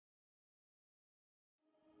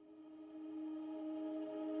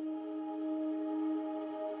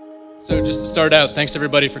So just to start out, thanks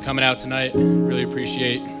everybody for coming out tonight. Really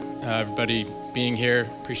appreciate everybody being here.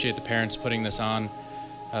 Appreciate the parents putting this on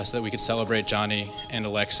so that we could celebrate Johnny and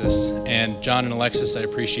Alexis. And John and Alexis, I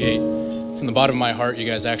appreciate from the bottom of my heart you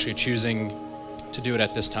guys actually choosing to do it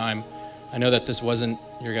at this time. I know that this wasn't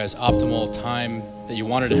your guys' optimal time that you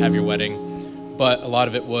wanted to have your wedding, but a lot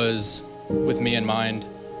of it was with me in mind,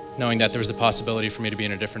 knowing that there was the possibility for me to be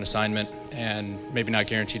in a different assignment and maybe not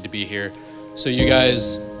guaranteed to be here. So you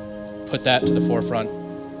guys put that to the forefront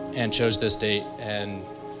and chose this date, and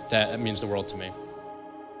that means the world to me.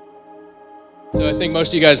 So I think most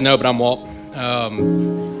of you guys know, but I'm Walt,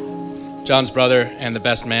 John's brother and the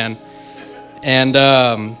best man. And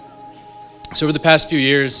so over the past few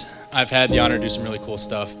years, I've had the honor to do some really cool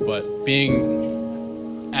stuff, but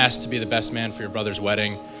being asked to be the best man for your brother's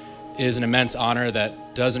wedding is an immense honor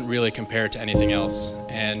that doesn't really compare to anything else.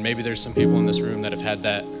 And maybe there's some people in this room that have had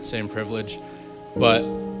that same privilege, but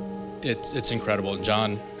it's incredible. And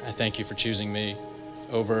John, I thank you for choosing me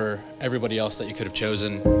over everybody else that you could have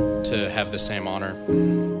chosen to have the same honor.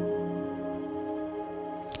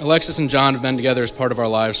 Alexis and John have been together as part of our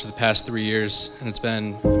lives for the past 3 years, and it's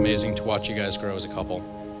been amazing to watch you guys grow as a couple.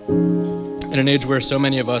 In an age where so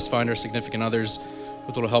many of us find our significant others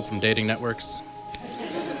with a little help from dating networks,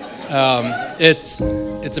 it's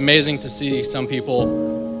amazing to see some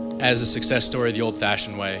people as a success story the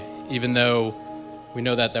old-fashioned way, even though we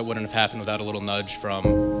know that that wouldn't have happened without a little nudge from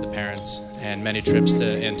the parents and many trips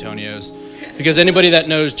to Antonio's. Because anybody that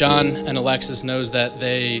knows John and Alexis knows that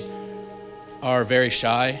they are very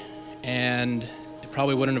shy, and it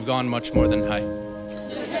probably wouldn't have gone much more than hi.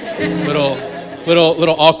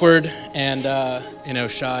 little awkward and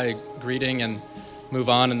shy greeting, and move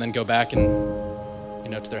on, and then go back and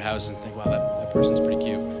to their houses and think, wow, that person's pretty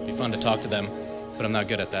cute. It'd be fun to talk to them, but I'm not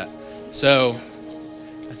good at that. So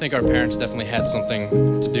I think our parents definitely had something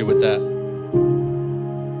to do with that.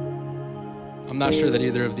 I'm not sure that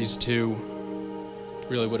either of these two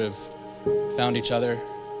really would have found each other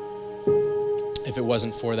if it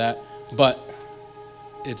wasn't for that, but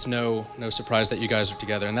it's no surprise that you guys are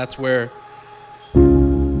together, and that's where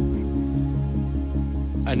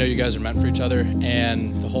I know you guys are meant for each other,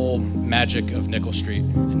 and the whole magic of Nickel Street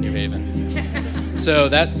in New Haven. So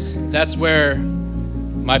that's where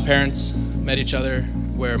my parents met each other,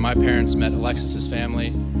 where my parents met Alexis's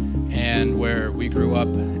family, and where we grew up,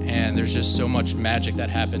 and there's just so much magic that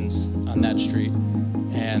happens on that street,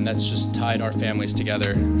 and that's just tied our families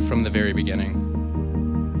together from the very beginning.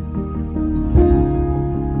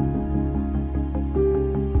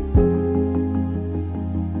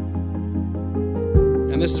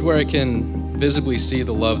 And this is where I can visibly see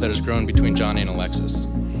the love that has grown between Johnny and Alexis.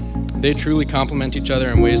 They truly complement each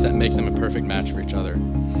other in ways that make them a perfect match for each other.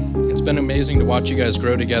 It's been amazing to watch you guys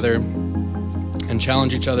grow together and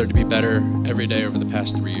challenge each other to be better every day over the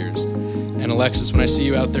past 3 years. And Alexis, when I see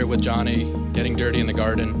you out there with Johnny getting dirty in the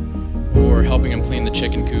garden or helping him clean the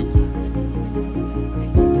chicken coop,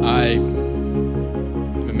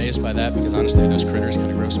 I'm amazed by that, because honestly those critters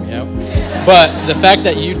kind of gross me out. But the fact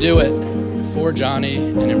that you do it for Johnny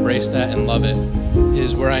and embrace that and love it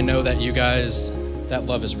is where I know that you guys, that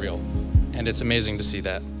love is real. And it's amazing to see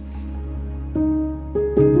that.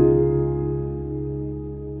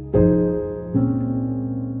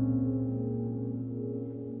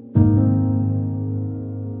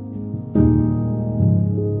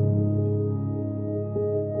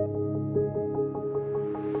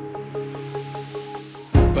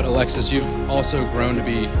 But Alexis, you've also grown to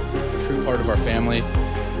be a true part of our family,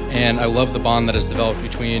 and I love the bond that has developed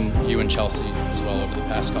between you and Chelsea as well over the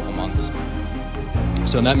past couple months.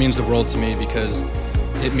 So that means the world to me, because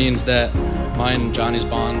it means that mine and Johnny's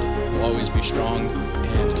bond will always be strong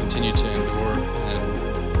and continue to endure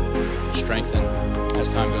and strengthen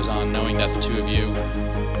as time goes on, knowing that the two of you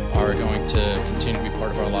are going to continue to be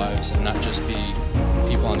part of our lives and not just be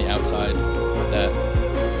people on the outside, that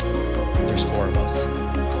there's 4 of us.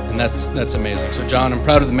 And that's amazing. So John, I'm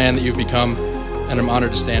proud of the man that you've become, and I'm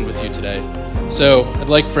honored to stand with you today. So I'd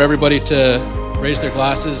like for everybody to raise their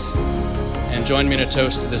glasses and join me in a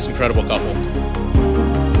toast to this incredible couple.